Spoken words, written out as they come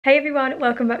Hey everyone,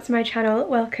 welcome back to my channel.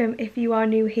 Welcome if you are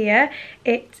new here.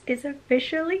 It is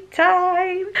officially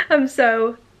time. I'm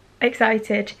so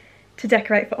excited to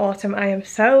decorate for autumn. I am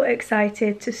so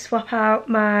excited to swap out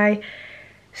my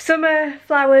summer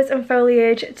flowers and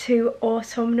foliage to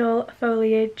autumnal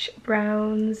foliage,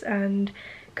 browns and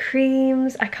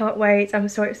creams. I can't wait. I'm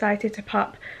so excited to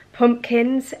pop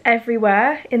pumpkins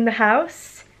everywhere in the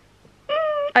house.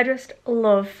 I just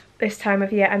love this time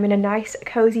of year. I'm in a nice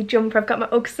cozy jumper. I've got my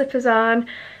Ugg slippers on.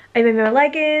 I'm in my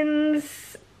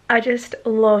leggings. I just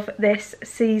love this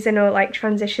seasonal, like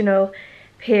transitional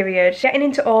period. Getting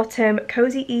into autumn,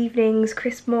 cozy evenings,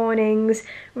 crisp mornings,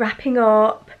 wrapping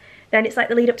up. Then it's like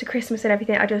the lead up to Christmas and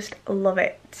everything. I just love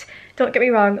it. Don't get me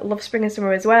wrong, love spring and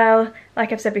summer as well.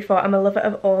 Like I've said before, I'm a lover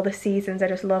of all the seasons. I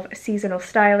just love seasonal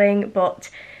styling, but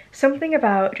something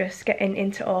about just getting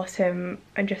into autumn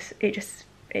and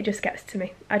it just gets to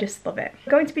me. I just love it. I'm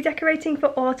going to be decorating for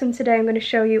autumn today. I'm going to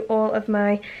show you all of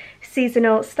my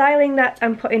seasonal styling that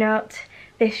I'm putting out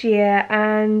this year,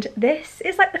 and this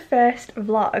is like the first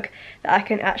vlog that I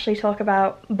can actually talk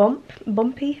about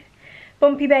bumpy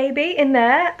baby in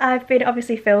there. I've been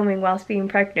obviously filming whilst being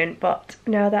pregnant, but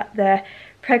now that the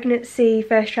pregnancy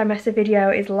first trimester video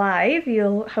is live,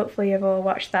 you'll hopefully have all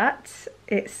watched that.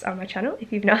 It's on my channel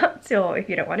if you've not, or if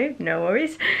you don't want to, no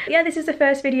worries. Yeah, this is the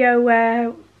first video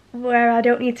where I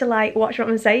don't need to like watch what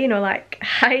I'm saying or like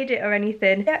hide it or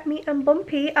anything. Yeah, me and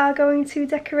Bumpy are going to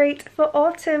decorate for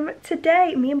autumn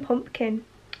today. Me and Pumpkin.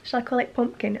 Shall I call it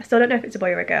Pumpkin? I still don't know if it's a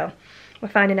boy or a girl. We're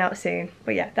finding out soon.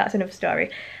 But yeah, that's another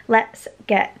story. Let's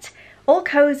get all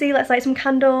cozy. Let's light some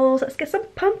candles. Let's get some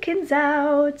pumpkins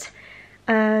out.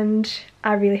 And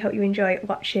I really hope you enjoy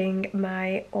watching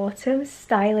my autumn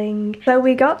styling. So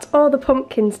we got all the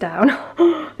pumpkins down.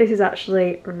 This is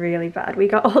actually really bad. We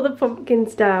got all the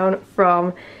pumpkins down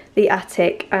from the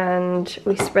attic and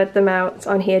we spread them out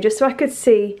on here just so I could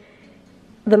see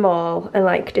them all and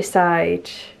like decide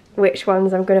which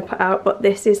ones I'm going to put out. But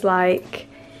this is like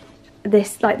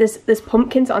this, like there's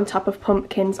pumpkins on top of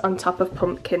pumpkins on top of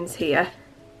pumpkins here.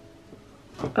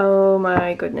 Oh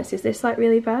my goodness, is this like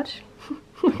really bad?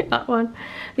 Look at that one.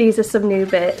 These are some new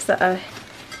bits that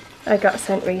I got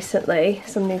sent recently.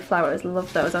 Some new flowers,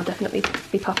 love those. I'll definitely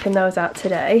be popping those out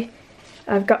today.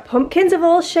 I've got pumpkins of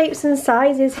all shapes and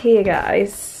sizes here,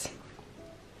 guys.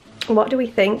 What do we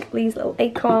think? These little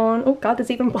acorn. Oh god,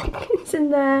 there's even pumpkins in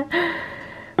there.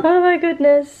 Oh my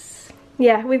goodness.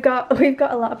 Yeah, we've got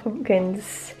a lot of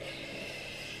pumpkins.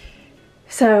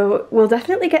 So we'll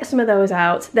definitely get some of those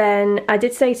out. Then I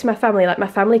did say to my family, like my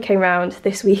family came round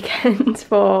this weekend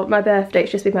for my birthday.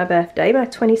 It's just been my birthday, my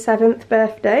 27th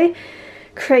birthday.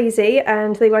 Crazy.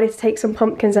 And they wanted to take some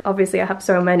pumpkins. Obviously I have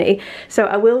so many. So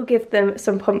I will give them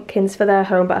some pumpkins for their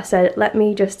home. But I said, let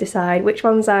me just decide which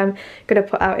ones I'm going to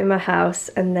put out in my house.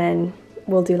 And then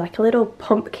we'll do like a little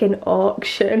pumpkin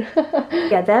auction.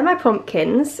 Yeah, they're my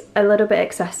pumpkins. A little bit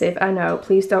excessive, I know.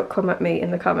 Please don't come at me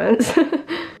in the comments.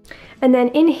 And then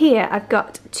in here I've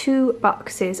got 2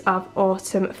 boxes of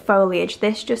autumn foliage.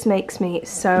 This just makes me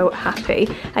so happy.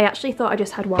 I actually thought I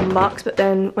just had 1 box, but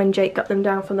then when Jake got them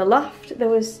down from the loft there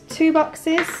was 2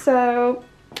 boxes, so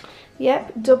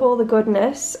yep, double the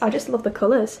goodness. I just love the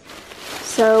colours.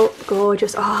 So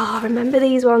gorgeous. Oh, remember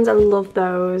these ones? I love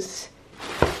those.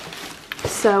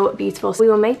 So beautiful. So we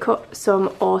will make up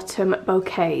some autumn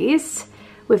bouquets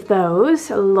with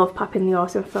those. I love popping the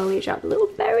autumn foliage out. Little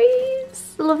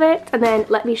berries, love it. And then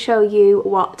let me show you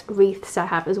what wreaths I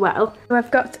have as well. So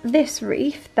I've got this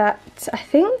wreath that I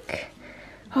think,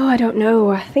 oh I don't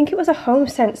know, I think it was a Home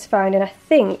Sense find, and I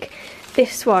think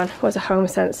this one was a Home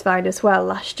Sense find as well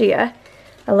last year.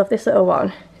 I love this little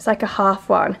one. It's like a half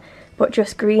one, but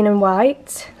just green and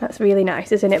white. That's really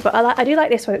nice, isn't it? But I do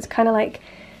like this one. It's kind of like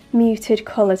muted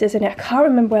colours, isn't it? I can't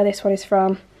remember where this one is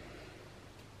from.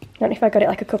 I don't know if I got it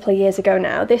like a couple of years ago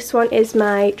now. This one is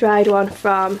my dried one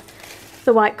from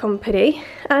the White Company.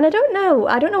 And I don't know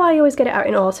why I always get it out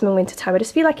in autumn and winter time. I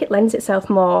just feel like it lends itself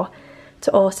more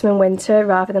to autumn and winter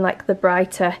rather than like the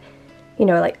brighter, you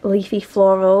know, like leafy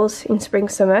florals in spring,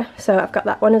 summer. So I've got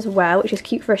that one as well, which is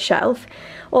cute for a shelf.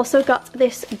 Also got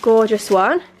this gorgeous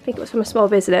one. I think it was from a small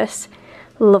business.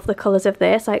 Love the colours of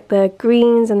this, like the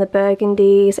greens and the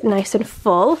burgundies, nice and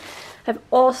full. I've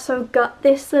also got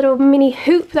this little mini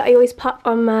hoop that I always pop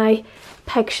on my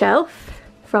peg shelf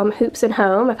from Hoops and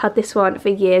Home. I've had this one for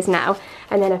years now.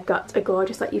 And then I've got a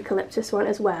gorgeous like eucalyptus one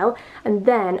as well. And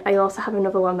then I also have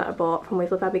another one that I bought from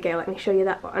With Love Abigail. Let me show you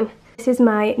that one. This is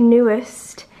my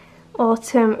newest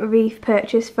autumn wreath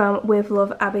purchase from With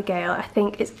Love Abigail. I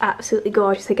think it's absolutely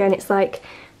gorgeous. Again, it's like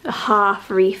a half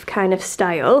wreath kind of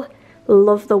style.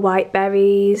 Love the white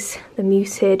berries, the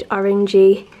muted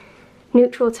orangey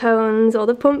neutral tones, all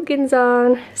the pumpkins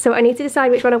on. So I need to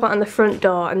decide which one I want on the front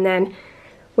door and then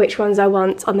which ones I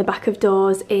want on the back of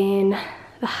doors in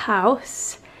the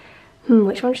house.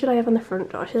 Which one should I have on the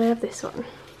front door? Should I have this one?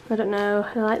 I don't know.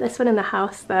 I like this one in the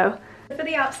house though. For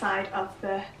the outside of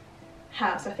the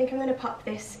house, I think I'm going to pop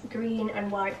this green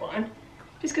and white one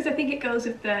just because I think it goes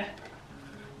with the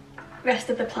rest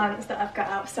of the plants that I've got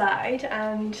outside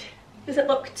and doesn't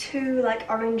look too like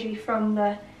orangey from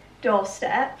the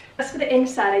doorstep. As for the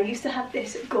inside, I used to have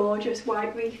this gorgeous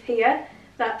white wreath here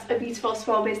that a beautiful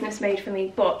small business made for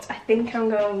me, but I think I'm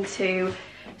going to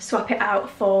swap it out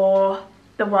for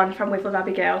the one from With Love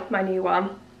Abigail, my new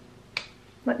one.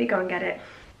 Let me go and get it.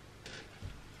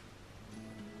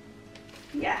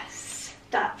 Yes,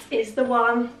 that is the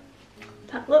one.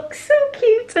 That looks so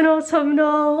cute and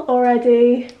autumnal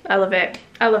already. I love it.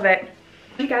 I love it.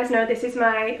 You guys know this is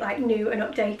my like new and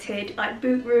updated like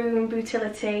boot room,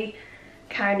 bootility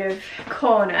kind of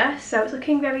corner, so it's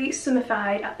looking very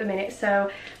summerfied at the minute, so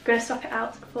I'm going to swap it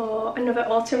out for another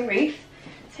autumn wreath.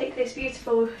 Take this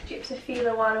beautiful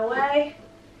gypsophila one away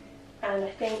and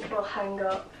I think we'll hang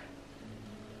up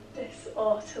this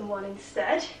autumn one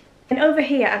instead. And over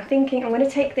here I'm thinking I'm going to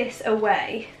take this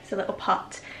away, it's a little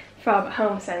pot from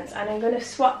HomeSense, and I'm going to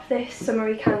swap this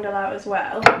summery candle out as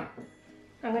well.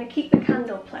 I'm going to keep the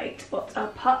candle plate, but I'll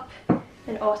pop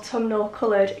an autumnal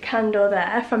coloured candle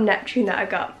there from Neptune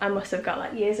that I must have got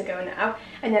like years ago now.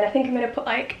 And then I think I'm going to put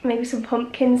like maybe some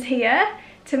pumpkins here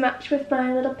to match with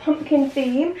my little pumpkin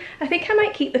theme. I think I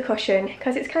might keep the cushion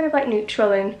because it's kind of like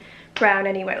neutral and brown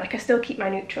anyway. Like I still keep my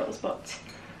neutrals, but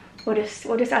we'll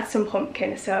just add some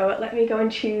pumpkin. So let me go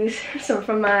and choose some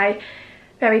from my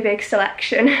very big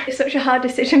selection. It's such a hard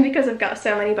decision because I've got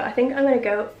so many, but I think I'm going to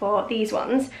go for these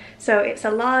ones. So it's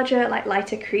a larger, like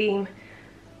lighter cream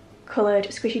coloured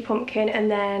squishy pumpkin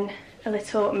and then a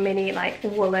little mini like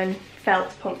woolen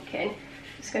felt pumpkin.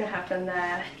 Just going to have them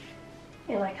there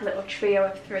in like a little trio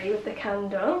of 3 with the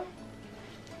candle.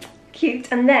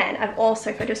 Cute. And then I've also,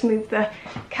 if I just move the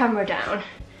camera down,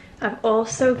 I've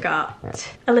also got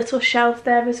a little shelf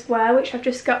there as well, which I've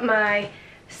just got my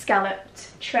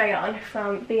scalloped tray on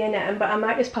from B&M, but I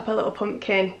might just pop a little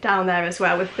pumpkin down there as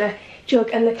well with the jug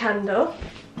and the candle.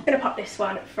 I'm going to pop this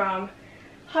one from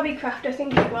Hobbycraft, I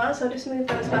think it was. I'll just move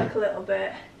those back a little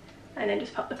bit and then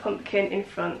just pop the pumpkin in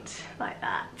front like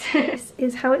that. This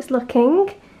is how it's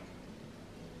looking.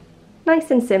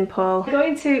 Nice and simple. I'm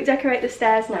going to decorate the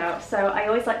stairs now, so I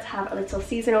always like to have a little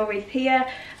seasonal wreath here.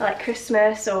 I like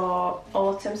Christmas or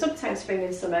autumn, sometimes spring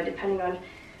and summer depending on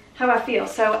how I feel.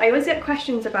 So I always get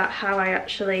questions about how I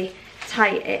actually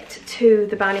tie it to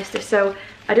the banister. So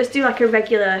I just do like a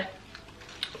regular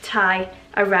tie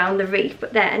around the wreath,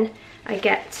 but then I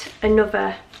get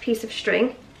another piece of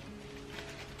string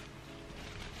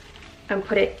and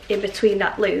put it in between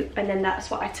that loop, and then that's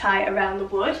what I tie around the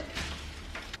wood.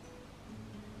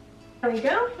 There we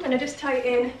go, and I just tie it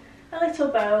in a little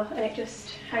bow and it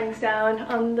just hangs down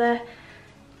on the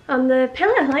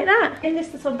pillar like that. In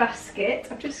this little basket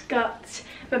I've just got,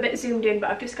 I'm a bit zoomed in,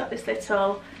 but I've just got this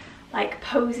little like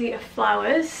posy of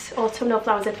flowers, autumnal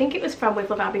flowers. I think it was from With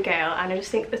Love Abigail, and I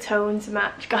just think the tones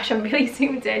match. Gosh, I'm really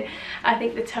zoomed in. I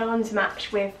think the tones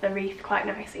match with the wreath quite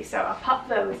nicely, so I'll pop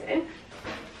those in.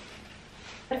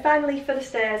 And finally for the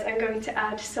stairs I'm going to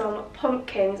add some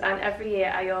pumpkins, and every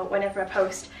year whenever I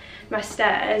post my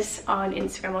stairs on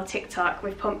Instagram or TikTok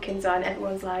with pumpkins on,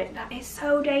 everyone's like, that is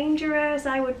so dangerous,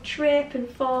 I would trip and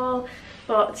fall.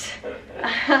 But I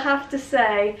have to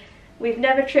say, we've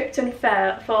never tripped and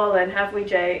fallen, have we,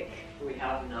 Jake? We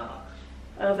have not.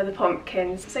 Over the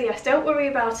pumpkins. So yes, don't worry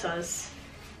about us.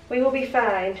 We will be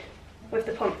fine with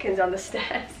the pumpkins on the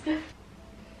stairs.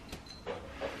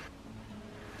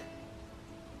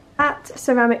 That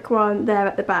ceramic one there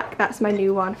at the back, that's my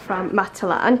new one from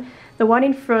Matalan. The one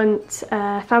in front,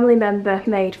 a family member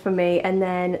made for me, and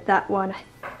then that one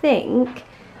I think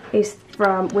is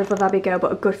from With Love Abigail,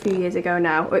 but a good few years ago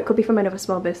now. Or it could be from another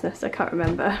small business, I can't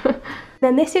remember.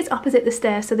 Then this is opposite the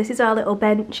stairs, so this is our little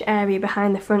bench area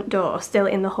behind the front door, still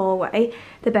in the hallway.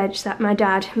 The bench that my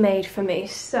dad made for me.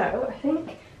 So I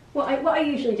think what I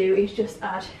usually do is just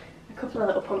add a couple of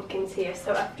little pumpkins here.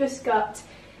 So I've just got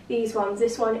these ones.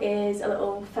 This one is a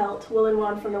little felt woolen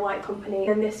one from the White Company,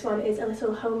 and this one is a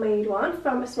little homemade one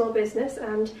from a small business,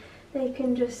 and they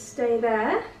can just stay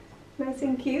there nice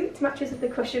and cute. Matches with the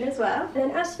cushion as well. And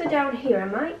then as for down here,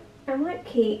 I might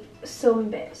keep some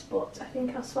bits, but I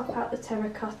think I'll swap out the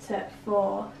terracotta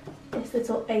for this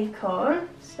little acorn,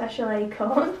 special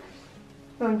acorn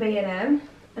from B&M,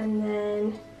 and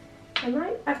then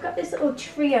I've got this little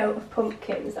trio of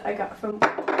pumpkins that I got from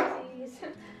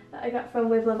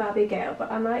With Love Abigail,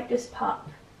 but I might just pop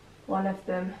one of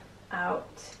them out.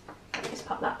 Just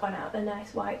pop that one out, the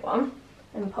nice white one,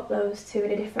 and pop those two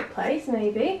in a different place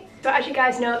maybe. So as you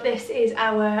guys know, this is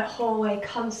our hallway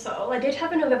console. I did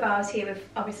have another vase here with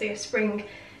obviously a spring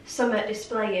summer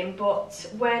display in, but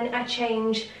when I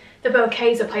change the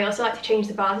bouquets up, I also like to change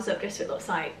the vases up just so it looks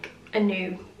like a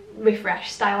new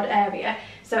refresh styled area.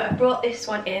 So I brought this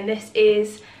one in. This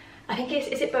is, I think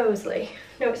is it Bosley?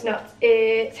 No, it's not.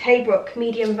 It's Haybrook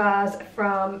medium vase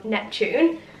from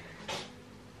Neptune.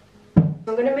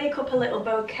 I'm going to make up a little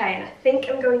bouquet, and I think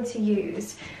I'm going to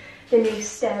use the new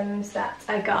stems that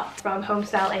I got from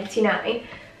Homestyle 89,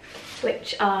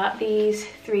 which are these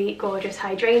three gorgeous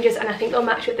hydrangeas, and I think they'll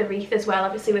match with the wreath as well,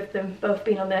 obviously with them both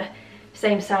being on the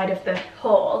same side of the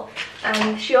haul.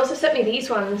 And she also sent me these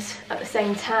ones at the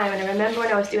same time, and I remember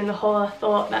when I was doing the haul I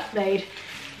thought that they'd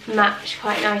match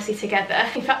quite nicely together.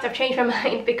 In fact, I've changed my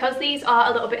mind because these are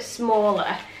a little bit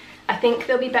smaller. I think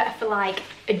they'll be better for like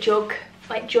a jug,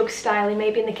 like jug styling,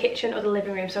 maybe in the kitchen or the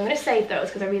living room. So I'm going to save those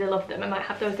because I really love them. I might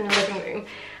have those in the living room.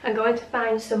 I'm going to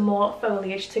find some more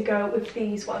foliage to go with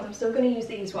these ones. I'm still going to use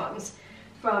these ones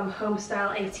from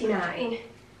Homestyle 89.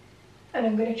 And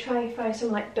I'm going to try and find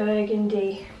some like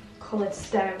burgundy coloured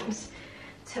stems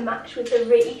to match with the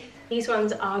wreath. These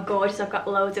ones are gorgeous. I've got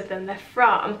loads of them. They're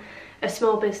from a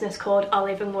small business called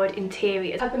Olive and Wood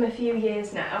Interiors. I've had them a few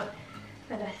years now,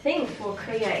 and I think we'll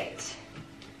create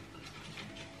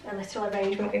a little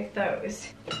arrangement with those.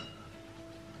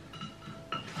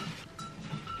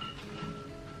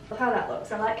 Love how that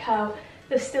looks. I like how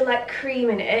there's still like cream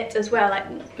in it as well,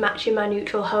 like matching my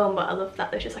neutral home, but I love that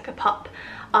there's just like a pop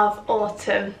of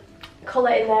autumn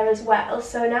colour in there as well.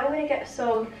 So now I'm going to get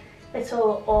some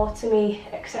little autumny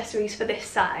accessories for this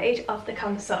side of the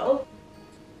console.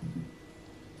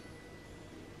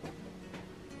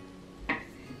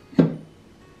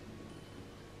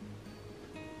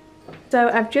 So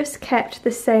I've just kept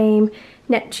the same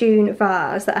Neptune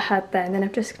vase that I had then, and then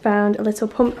I've just found a little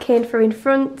pumpkin for in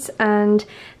front, and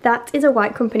that is a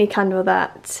White Company candle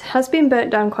that has been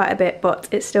burnt down quite a bit, but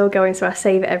it's still going, so I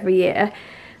save it every year.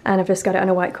 And I've just got it on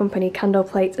a White Company candle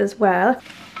plate as well.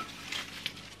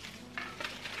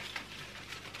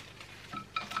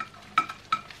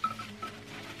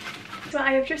 So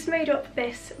I have just made up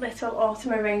this little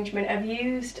autumn arrangement. I've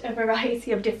used a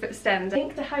variety of different stems. I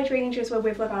think the hydrangeas were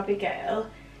With Love Abigail.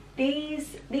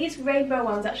 These rainbow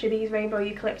ones, actually these rainbow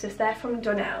eucalyptus, they're from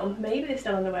Dunelm. Maybe they're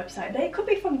still on the website. They could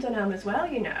be from Dunelm as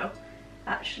well, you know,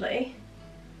 actually.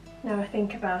 Now I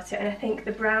think about it, and I think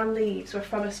the brown leaves were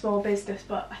from a small business,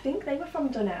 but I think they were from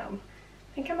Dunelm.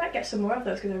 I think I might get some more of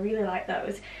those because I really like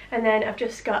those. And then I've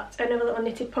just got another little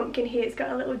knitted pumpkin here. It's got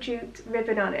a little jute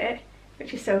ribbon on it,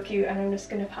 which is so cute, and I'm just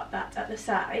going to pop that at the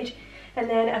side. And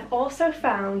then I've also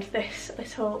found this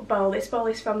little bowl. This bowl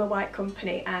is from the White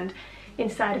Company, and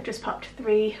inside I've just popped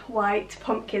 3 white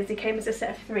pumpkins. They came as a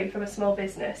set of 3 from a small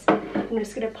business. I'm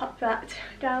just going to pop that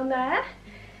down there.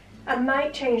 I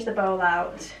might change the bowl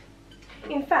out.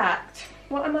 In fact,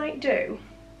 what I might do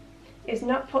is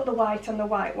not put the white on the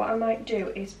white. What I might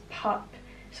do is pop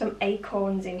some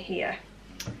acorns in here.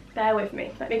 Bear with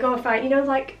me. Let me go and find, you know,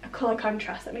 like a colour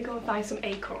contrast. Let me go and find some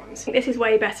acorns. This is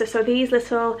way better. So these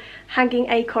little hanging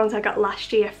acorns I got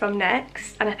last year from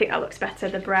Next, and I think that looks better,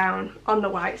 the brown on the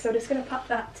white. So I'm just going to pop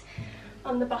that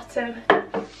on the bottom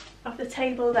of the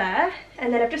table there.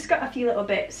 And then I've just got a few little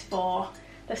bits for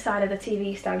the side of the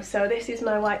TV stand. So this is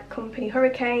my White Company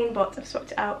Hurricane, but I've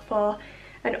swapped it out for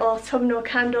an autumnal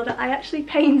candle that I actually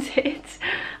painted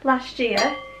last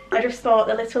year. I just thought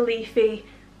the little leafy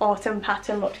autumn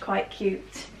pattern looked quite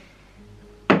cute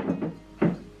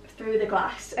through the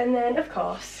glass. And then of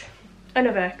course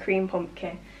another cream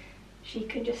pumpkin. She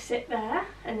can just sit there,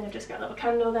 and then I've just got a little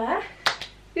candle there.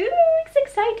 Ooh, it's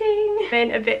exciting! I'm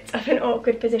in a bit of an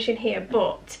awkward position here,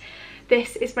 but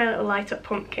this is my little light up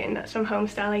pumpkin that's from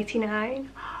Homestyle 89.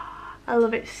 I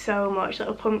love it so much,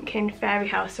 little pumpkin fairy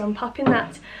house. So I'm popping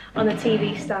that on the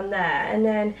TV stand there. And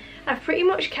then I've pretty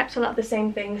much kept a lot of the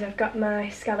same things. I've got my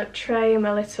scallop tray and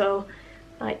my little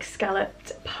like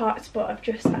scalloped pots, but I've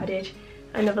just added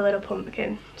another little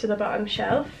pumpkin to the bottom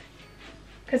shelf.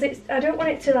 Because I don't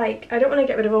want to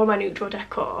get rid of all my neutral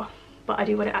decor, but I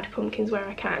do want to add pumpkins where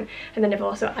I can. And then I've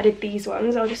also added these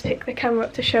ones. I'll just pick the camera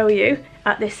up to show you.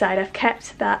 At this side I've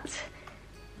kept that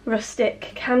rustic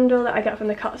candle that I got from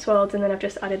the Cotswolds, and then I've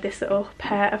just added this little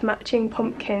pair of matching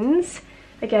pumpkins,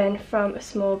 again from a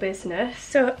small business.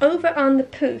 So over on the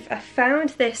poof I found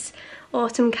this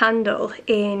autumn candle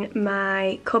in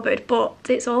my cupboard, but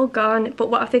it's all gone. But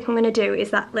what I think I'm going to do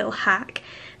is that little hack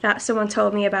that someone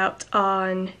told me about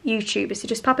on YouTube is to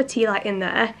just pop a tea light in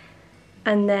there,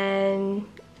 and then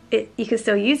you can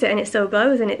still use it and it still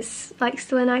glows, and it's like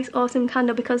still a nice autumn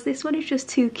candle, because this one is just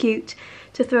too cute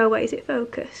to throw away. Is it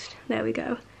focused? There we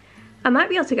go. I might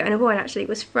be able to get another one actually. It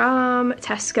was from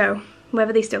Tesco.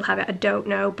 Whether they still have it, I don't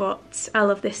know, but I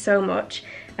love this so much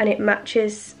and it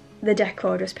matches the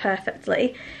decor just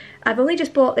perfectly. I've only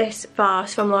just bought this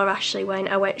vase from Laura Ashley when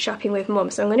I went shopping with Mum,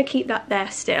 so I'm going to keep that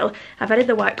there still. I've added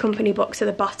the White Company box at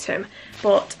the bottom,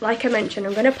 but like I mentioned,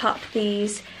 I'm going to pop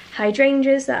these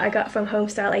hydrangeas that I got from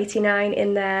Homestyle 89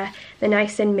 in there. They're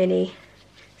nice and mini,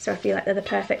 so I feel like they're the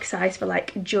perfect size for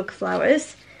like jug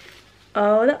flowers.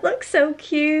 Oh, that looks so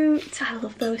cute. I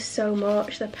love those so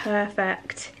much. They're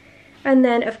perfect. And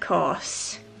then, of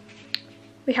course,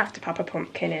 we have to pop a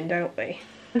pumpkin in, don't we?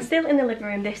 And still in the living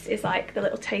room, this is like the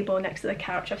little table next to the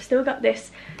couch. I've still got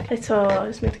this little, I'll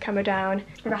just move the camera down,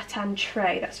 rattan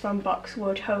tray that's from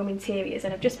Boxwood Home Interiors,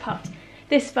 and I've just popped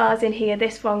this vase in here.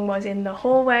 This one was in the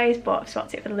hallways, but I've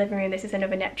swapped it for the living room. This is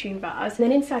another Neptune vase. And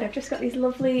then inside I've just got these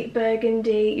lovely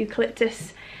burgundy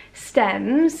eucalyptus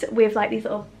stems with like these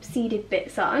little seeded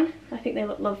bits on. I think they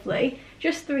look lovely.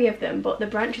 Just 3 of them, but the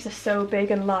branches are so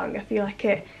big and long. I feel like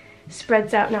it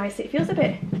spreads out nicely. It feels a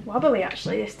bit wobbly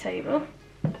actually, this table.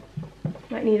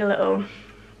 Might need a little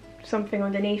something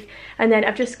underneath. And then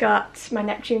I've just got my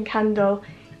Neptune candle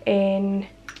in,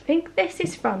 I think this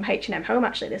is from H&M Home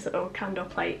actually, this little candle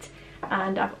plate.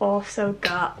 And I've also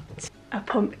got a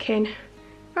pumpkin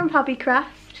from Hobbycraft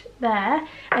there.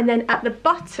 And then at the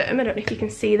bottom, I don't know if you can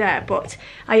see there, but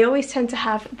I always tend to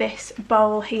have this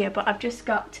bowl here, but I've just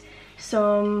got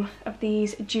some of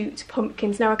these jute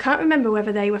pumpkins. Now I can't remember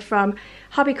whether they were from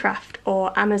Hobbycraft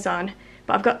or Amazon,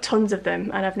 but I've got tons of them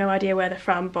and I've no idea where they're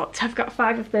from, but I've got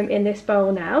 5 of them in this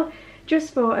bowl now,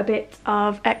 just for a bit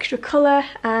of extra colour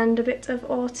and a bit of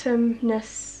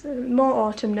autumnness, more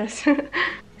autumnness.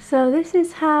 So this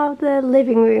is how the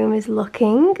living room is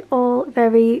looking, all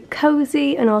very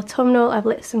cosy and autumnal. I've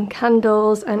lit some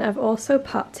candles and I've also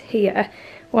popped here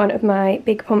one of my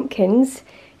big pumpkins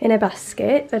in a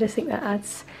basket. I just think that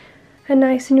adds a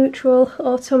nice neutral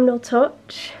autumnal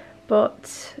touch.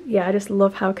 But yeah, I just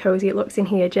love how cosy it looks in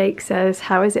here. Jake says,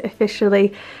 how is it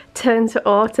officially turned to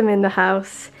autumn in the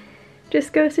house?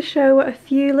 Just goes to show what a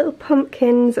few little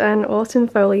pumpkins and autumn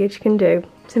foliage can do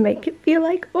to make it feel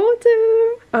like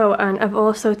autumn. Oh, and I've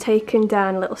also taken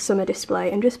down a little summer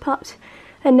display and just popped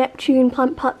a Neptune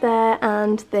plant pot there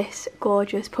and this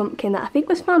gorgeous pumpkin that I think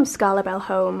was from Scalabel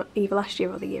Home either last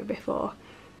year or the year before.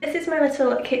 This is my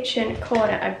little kitchen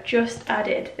corner. I've just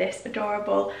added this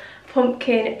adorable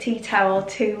pumpkin tea towel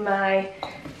to my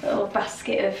little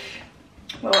basket of,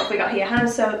 well, what have we got here? Hand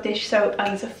soap, dish soap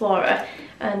and Zaflora.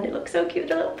 And it looks so cute,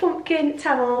 the little pumpkin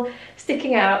towel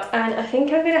sticking out. And I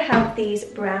think I'm going to have these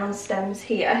brown stems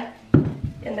here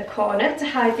in the corner to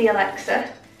hide the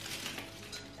Alexa.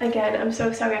 Again, I'm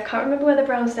so sorry, I can't remember where the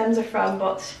brown stems are from,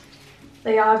 but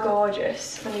they are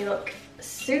gorgeous and they look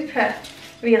super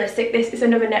realistic. This is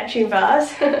another Neptune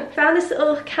vase. Found this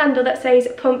little candle that says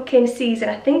pumpkin season.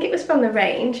 I think it was from the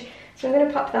range, so I'm going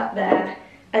to pop that there.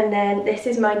 And then this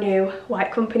is my new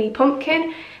White Company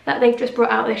pumpkin that they've just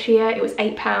brought out this year. It was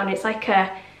 £8. It's like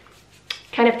a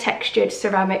kind of textured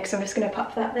ceramic, so I'm just going to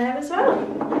pop that there as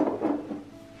well.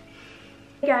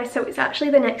 Hey guys, so it's actually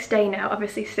the next day now,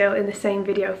 obviously still in the same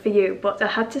video for you, but I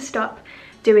had to stop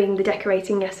doing the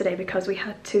decorating yesterday because we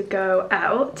had to go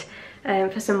out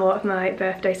for some more of my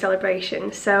birthday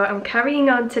celebration. So I'm carrying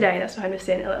on today. That's why I'm just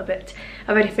in a little bit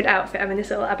of a different outfit. I'm in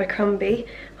this little Abercrombie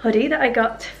hoodie that I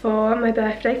got for my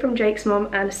birthday from Jake's mum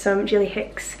and some Jilly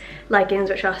Hicks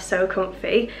leggings, which are so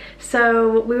comfy.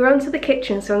 So we were onto the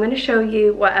kitchen, so I'm going to show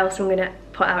you what else I'm going to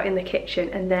put out in the kitchen,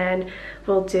 and then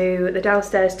we'll do the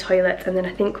downstairs toilet, and then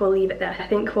I think we'll leave it there. I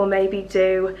think we'll maybe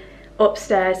do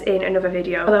upstairs in another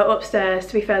video. Although upstairs,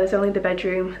 to be fair, there's only the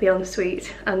bedroom, the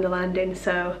ensuite and the landing,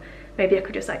 so maybe I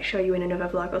could just like show you in another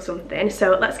vlog or something.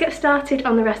 So let's get started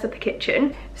on the rest of the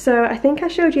kitchen. So I think I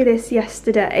showed you this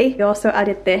yesterday. We also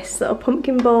added this little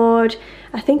pumpkin board.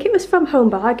 I think it was from Home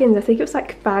Bargains. I think it was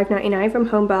like £5.99 from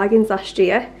Home Bargains last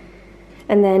year.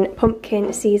 And then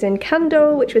pumpkin season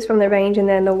candle, which was from the range, and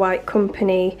then the White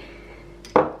Company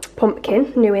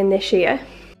pumpkin, new in this year.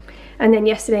 And then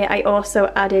yesterday I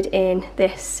also added in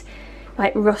this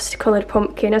like rust coloured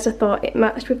pumpkin, as I thought it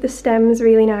matched with the stems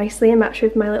really nicely and matched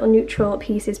with my little neutral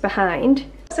pieces behind.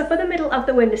 So for the middle of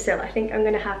the windowsill, I think I'm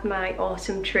going to have my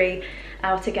autumn tree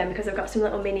out again, because I've got some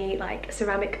little mini like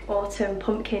ceramic autumn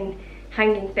pumpkin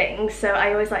hanging things. So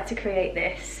I always like to create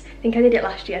this. I think I did it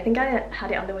last year. I think I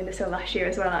had it on the windowsill last year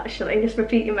as well, actually, just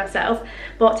repeating myself.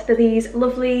 But they're these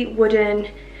lovely wooden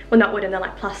well, not wooden, they're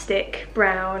like plastic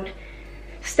brown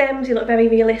stems. They look very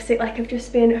realistic, like I've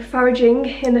just been foraging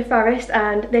in the forest.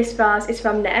 And this vase is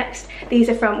from Next. These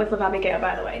are from With Love Abigail,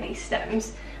 by the way, these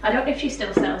stems. I don't know if she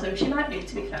still sells them, she might do,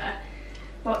 to be fair,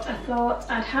 but I thought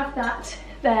I'd have that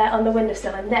there on the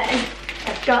windowsill. And then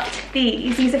I've got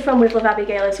these are from With Love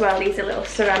Abigail as well. These are little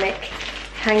ceramic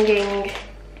hanging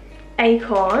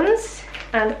acorns,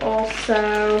 and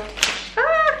also,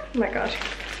 oh my god,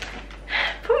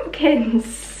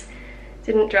 pumpkins.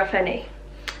 Didn't drop any.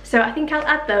 So I think I'll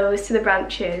add those to the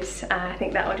branches. I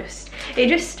think that'll it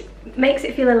just makes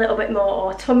it feel a little bit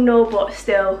more autumnal but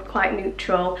still quite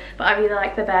neutral. But I really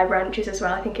like the bare branches as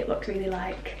well. I think it looks really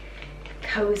like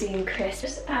cozy and crisp.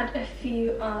 Just add a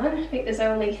few on. I think there's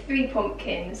only 3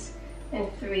 pumpkins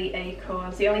and 3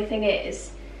 acorns. The only thing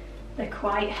is they're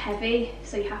quite heavy,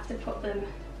 so you have to put them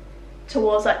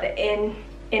towards like the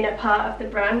inner part of the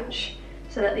branch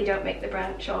so that they don't make the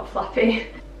branch all floppy.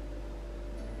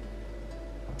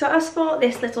 So as for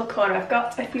this little corner, I've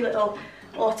got a few little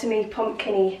autumny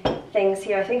pumpkin-y things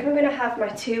here. I think I'm going to have my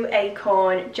 2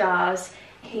 acorn jars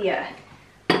here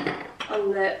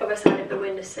on the other side of the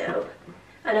windowsill.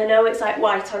 And I know it's like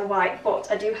white on white,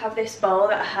 but I do have this bowl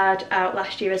that I had out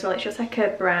last year as well. It's just like a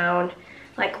brown,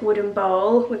 like wooden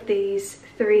bowl with these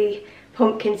 3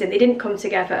 pumpkins in. They didn't come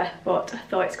together, but I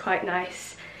thought it's quite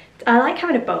nice. I like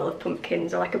having a bowl of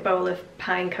pumpkins, or like a bowl of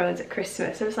pine cones at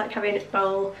Christmas. I just like having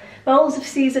bowls of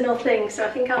seasonal things, so I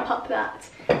think I'll pop that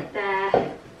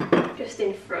there just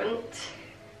in front.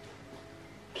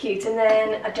 Cute. And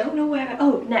then I don't know where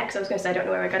Next I was going to say I don't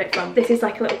know where I got it from. This is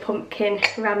like a little pumpkin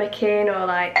ramekin or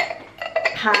like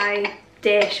pie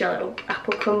dish or a little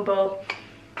apple crumble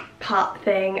pot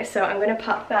thing, so I'm going to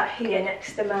pop that here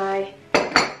next to my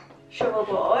shovel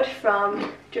board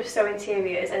from Just So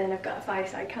Interiors. And then I've got a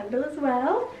fireside candle as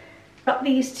well. Got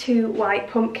these 2 white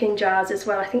pumpkin jars as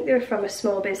well. I think they were from a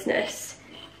small business.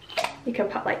 You can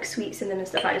put like sweets in them and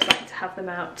stuff. I just like to have them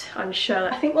out on show.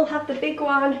 I think we'll have the big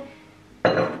one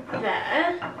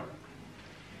there.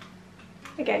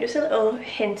 Again, just a little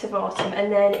hint of autumn.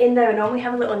 And then in there I normally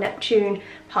have a little Neptune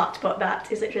pot, but that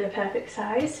is literally the perfect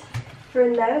size for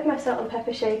in there with my salt and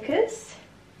pepper shakers.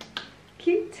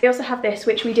 Cute. We also have this,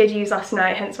 which we did use last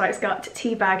night, hence why it's got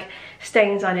tea bag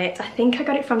stains on it. I think I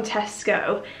got it from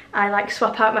Tesco. I like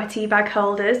swap out my tea bag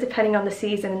holders depending on the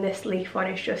season, and this leaf one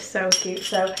is just so cute,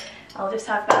 so I'll just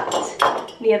have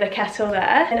that near the kettle there.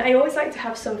 And I always like to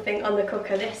have something on the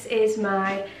cooker. This is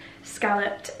my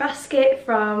scalloped basket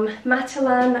from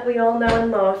Matalan that we all know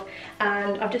and love,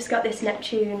 and I've just got this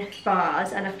Neptune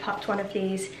vase, and I've popped one of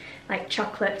these like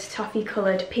chocolate toffee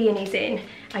coloured peonies in.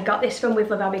 I got this from With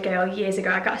Love Abigail years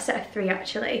ago. I got a set of 3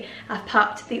 actually. I've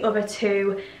popped the other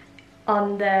 2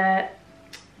 on the,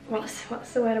 what's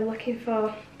the word I'm looking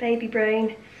for? Baby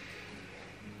brain.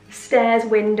 Stairs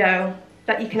window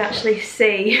that you can actually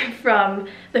see from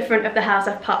the front of the house.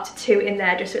 I've popped 2 in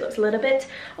there just so it looks a little bit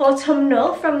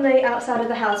autumnal from the outside of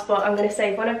the house, but I'm going to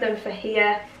save one of them for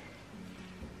here,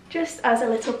 just as a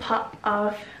little pop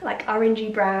of like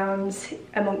orangey browns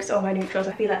amongst all my neutrals.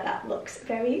 I feel like that looks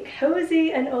very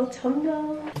cozy and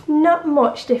autumnal. Not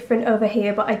much different over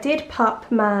here, but I did pop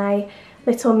my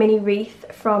little mini wreath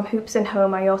from Hoops and Home,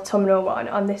 my autumnal one,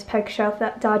 on this peg shelf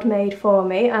that Dad made for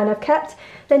me, and I've kept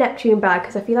the Neptune bag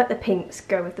because I feel like the pinks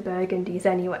go with the burgundies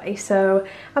anyway, so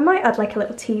I might add like a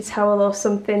little tea towel or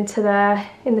something to there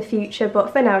in the future,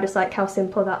 but for now I just like how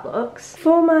simple that looks.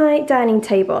 For my dining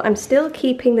table, I'm still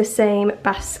keeping the same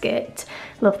basket.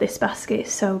 Love this basket,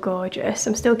 it's so gorgeous.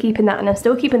 I'm still keeping that, and I'm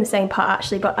still keeping the same pot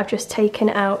actually, but I've just taken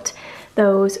out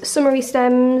those summery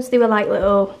stems. They were like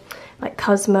little like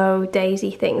cosmos daisy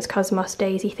things,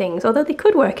 although they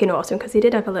could work in autumn because they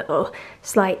did have a little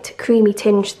slight creamy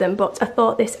tinge to them, but I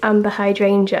thought this amber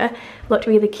hydrangea looked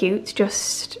really cute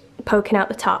just poking out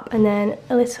the top. And then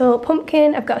a little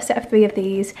pumpkin. I've got a set of 3 of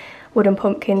these wooden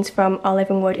pumpkins from Olive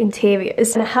 & Wood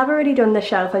Interiors, and I have already done the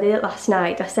shelf. I did it last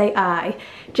night. I say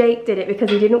Jake did it because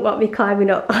he didn't want me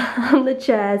climbing up on the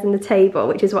chairs and the table,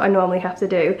 which is what I normally have to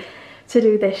do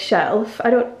this shelf. I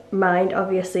don't mind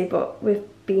obviously, but with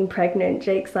being pregnant,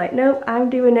 Jake's like, no, I'm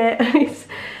doing it. He's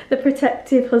the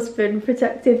protective husband,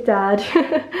 protective dad.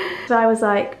 So I was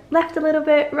like, left a little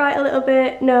bit, right a little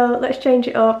bit, no, let's change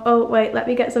it up, oh wait, let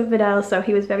me get something else. So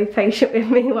he was very patient with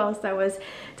me whilst I was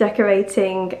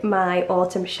decorating my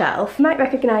autumn shelf. You might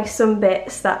recognise some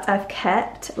bits that I've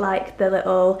kept, like the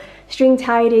little string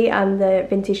tidy and the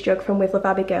vintage jug from With Love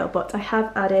Abigail, but I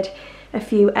have added a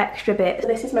few extra bits.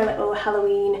 This is my little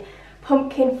Halloween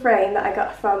pumpkin frame that I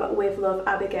got from With Love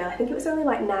Abigail. I think it was only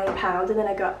like £9 and then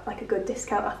I got like a good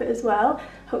discount off it as well.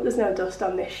 Hope there's no dust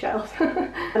on this shelf.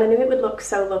 And I knew it would look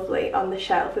so lovely on the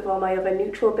shelf with all my other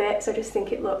neutral bits. I just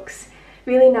think it looks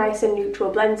really nice and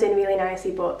neutral, blends in really nicely,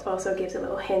 but also gives a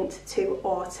little hint to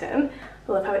autumn.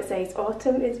 I love how it says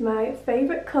autumn is my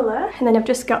favourite colour. And then I've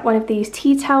just got one of these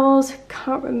tea towels.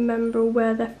 Can't remember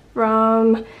where they're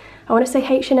from. I want to say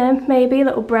H&M maybe,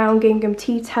 little brown gingham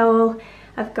tea towel.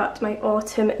 I've got my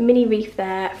autumn mini wreath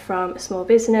there from Small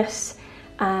Business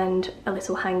and a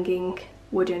little hanging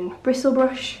wooden bristle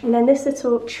brush. And then this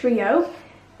little trio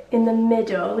in the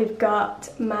middle, we've got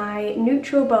my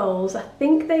neutral bowls. I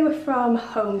think they were from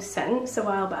Home Sense a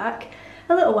while back.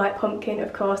 A little white pumpkin,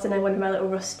 of course, and then one of my little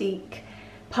rustique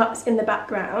pots in the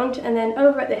background. And then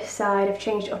over at this side, I've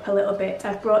changed it up a little bit.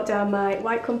 I've brought down my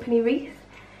White Company wreath,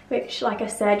 which, like I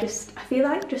said, I feel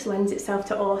like just lends itself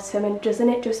to autumn, and doesn't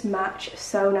it just match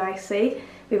so nicely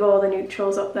with all the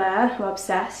neutrals up there? I'm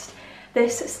obsessed.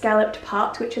 This scalloped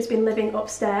pot, which has been living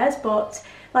upstairs, but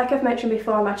like I've mentioned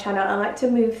before on my channel, I like to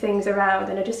move things around,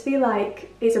 and I just feel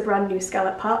like it's a brand new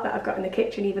scallop pot that I've got in the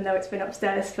kitchen, even though it's been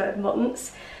upstairs for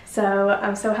months. So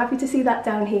I'm so happy to see that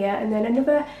down here. And then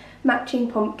another matching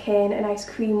pumpkin, a nice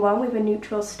cream one with a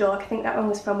neutral stalk. I think that one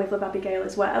was from With Love Abigail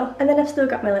as well. And then I've still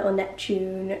got my little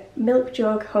Neptune milk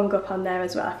jug hung up on there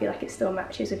as well. I feel like it still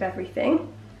matches with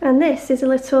everything. And this is a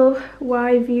little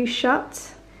wide view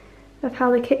shot of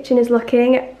how the kitchen is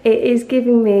looking. It is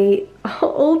giving me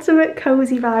ultimate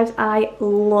cozy vibes. I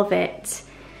love it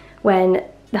when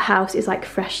the house is like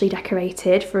freshly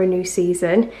decorated for a new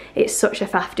season. It's such a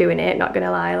faff doing it, not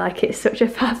gonna lie. Like, it's such a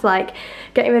faff, like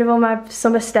getting rid of all my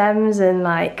summer stems and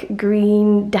like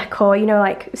green decor, you know,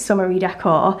 like summery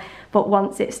decor. But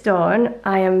once it's done,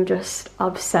 I am just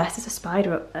obsessed. There's a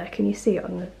spider up there. Can you see it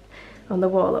on the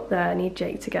wall up there? I need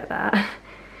Jake to get that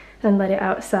and let it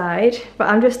outside. But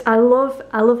I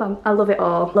love it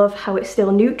all. Love how it's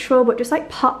still neutral, but just like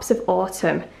pops of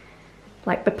autumn.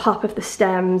 Like the pop of the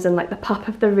stems and like the pop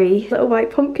of the wreath. Little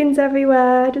white pumpkins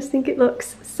everywhere. I just think it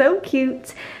looks so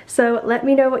cute. So let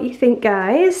me know what you think,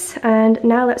 guys. And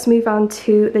now let's move on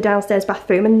to the downstairs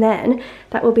bathroom, and then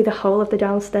that will be the whole of the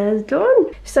downstairs done.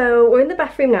 So we're in the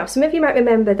bathroom now. Some of you might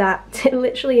remember that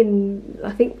literally in,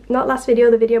 I think not last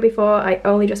video, the video before, I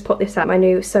only just put this out, my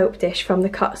new soap dish from the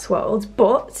Cotswolds.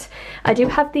 But I do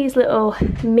have these little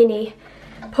mini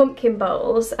pumpkin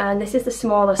bowls, and this is the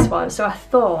smallest one, so I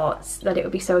thought that it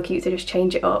would be so cute to just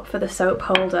change it up for the soap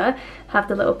holder. Have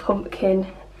the little pumpkin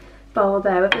bowl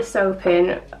there with the soap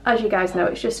in. As you guys know,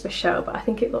 it's just for show, but I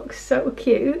think it looks so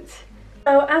cute.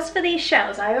 So as for these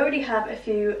shelves, I already have a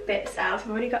few bits out. I've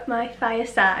already got my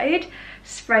Fireside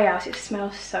spray out. It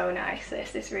smells so nice,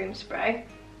 this room spray.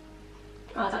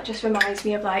 Oh, that just reminds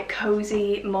me of like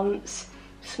cozy months.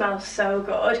 Smells so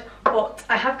good. But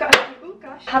I have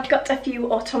got a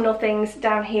few autumnal things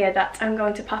down here that I'm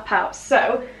going to pop out.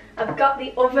 So I've got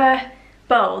the other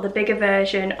bowl, the bigger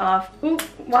version of, ooh,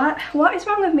 what is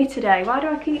wrong with me today? Why do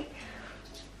I keep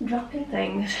dropping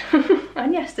things?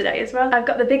 And yesterday as well. I've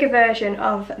got the bigger version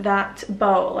of that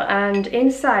bowl, and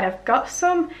inside I've got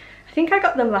some, I think I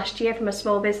got them last year from a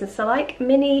Small Business. So like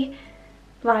mini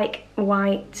like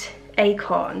white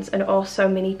acorns and also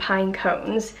mini pine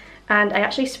cones, and I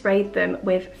actually sprayed them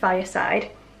with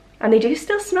Fireside. And they do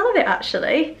still smell of it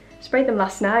actually. Sprayed them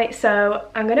last night, so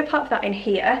I'm gonna pop that in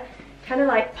here. Kind of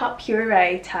like pot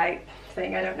puree type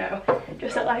thing, I don't know.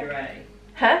 Just like,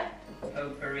 huh?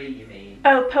 Potpourri, you mean?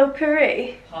 Oh,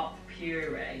 potpourri. Pot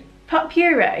puree. Pot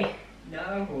puree?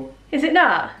 No. Is it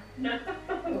not? No.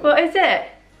 What is it?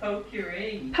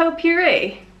 Potpourri.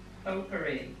 Potpourri?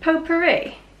 Potpourri.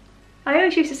 Potpourri. I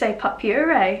always used to say pot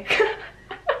puree.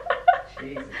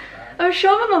 Jesus Christ. I'm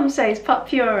sure my mum says pot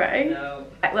puree. No.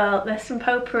 Well, there's some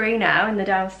potpourri now in the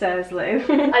downstairs loo.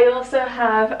 I also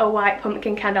have a white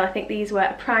pumpkin candle. I think these were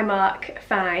a Primark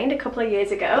find a couple of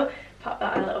years ago. Pop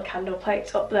that on a little candle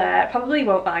plate up there. Probably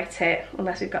won't light it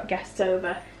unless we've got guests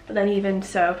over. But then even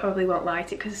so, probably won't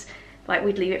light it because like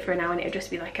we'd leave it for an hour and it would just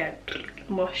be like a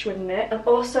mush, wouldn't it? I've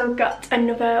also got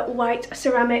another white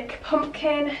ceramic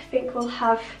pumpkin. I think we'll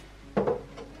have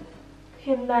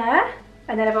him there.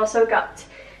 And then I've also got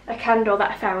a candle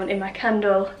that I found in my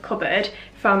candle cupboard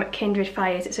from Kindred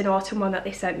Fires. It's an autumn one that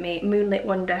they sent me, Moonlit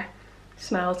Wonder.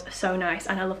 Smells so nice,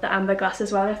 and I love the amber glass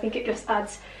as well. I think it just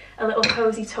adds a little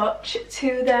cozy touch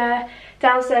to the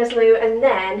downstairs loo. And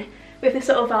then with this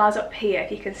little vase up here,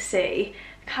 if you can see,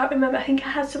 I can't remember, I think I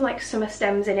had some like summer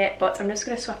stems in it, but I'm just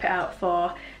going to swap it out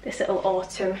for this little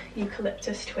autumn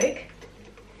eucalyptus twig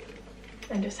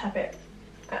and just have it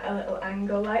at a little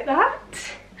angle like that.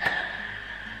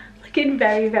 looking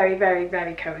very, very, very,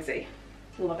 very cozy.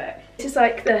 Love it. This is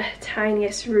like the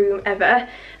tiniest room ever,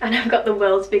 and I've got the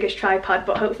world's biggest tripod,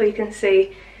 but hopefully you can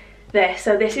see this.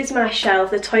 So this is my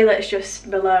shelf, the toilet is just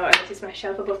below, and this is my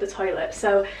shelf above the toilet.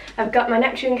 So I've got my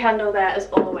Neptune candle there as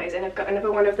always, and I've got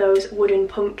another one of those wooden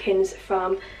pumpkins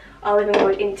from Olive &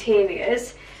 Wood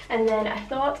Interiors. And then I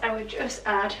thought I would just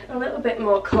add a little bit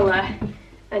more colour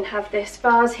and have this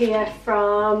vase here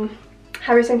from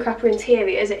Harrison Crapper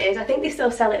Interiors. It is, I think they still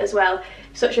sell it as well.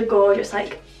 Such a gorgeous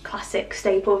like classic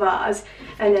staple vase.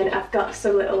 And then I've got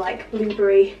some little like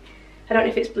blueberry, I don't know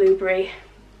if it's blueberry,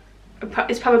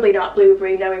 it's probably not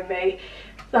blueberry knowing me,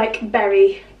 like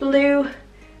blue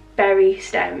berry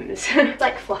stems. It's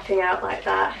like flapping out like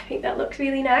that. I think that looks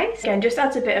really nice. Again, just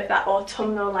adds a bit of that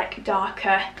autumnal like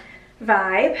darker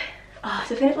vibe. Oh,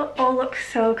 doesn't it all look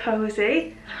so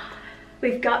cozy?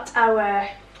 We've got our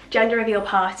gender reveal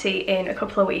party in a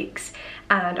couple of weeks,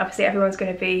 and obviously everyone's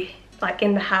going to be like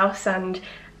in the house, and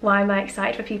why am I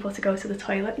excited for people to go to the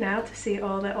toilet now to see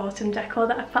all the autumn decor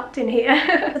that I've popped in here.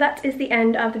 So that is the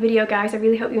end of the video, guys. I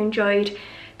really hope you enjoyed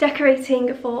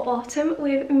decorating for autumn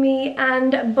with me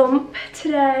and Bump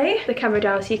today. The camera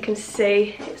down so you can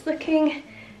see it's looking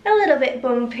a little bit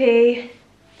bumpy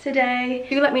today.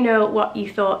 Do let me know what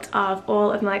you thought of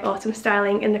all of my autumn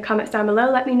styling in the comments down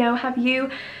below. Let me know, have you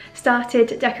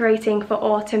started decorating for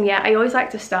autumn yet? I always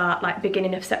like to start like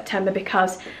beginning of September,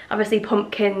 because obviously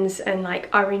pumpkins and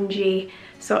like orangey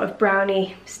sort of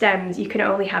brownie stems you can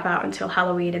only have out until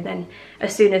Halloween, and then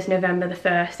as soon as November the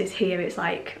 1st is here, it's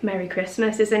like Merry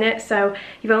Christmas, isn't it? So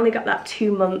you've only got that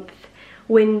 2-month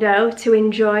window to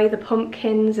enjoy the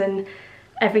pumpkins and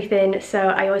everything, so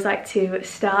I always like to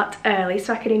start early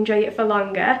so I can enjoy it for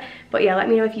longer. But yeah, let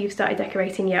me know if you've started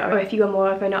decorating yet, or if you are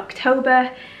more of an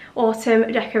October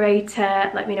autumn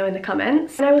decorator. Let me know in the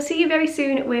comments, and I will see you very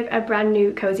soon with a brand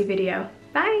new cozy video.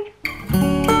 Bye.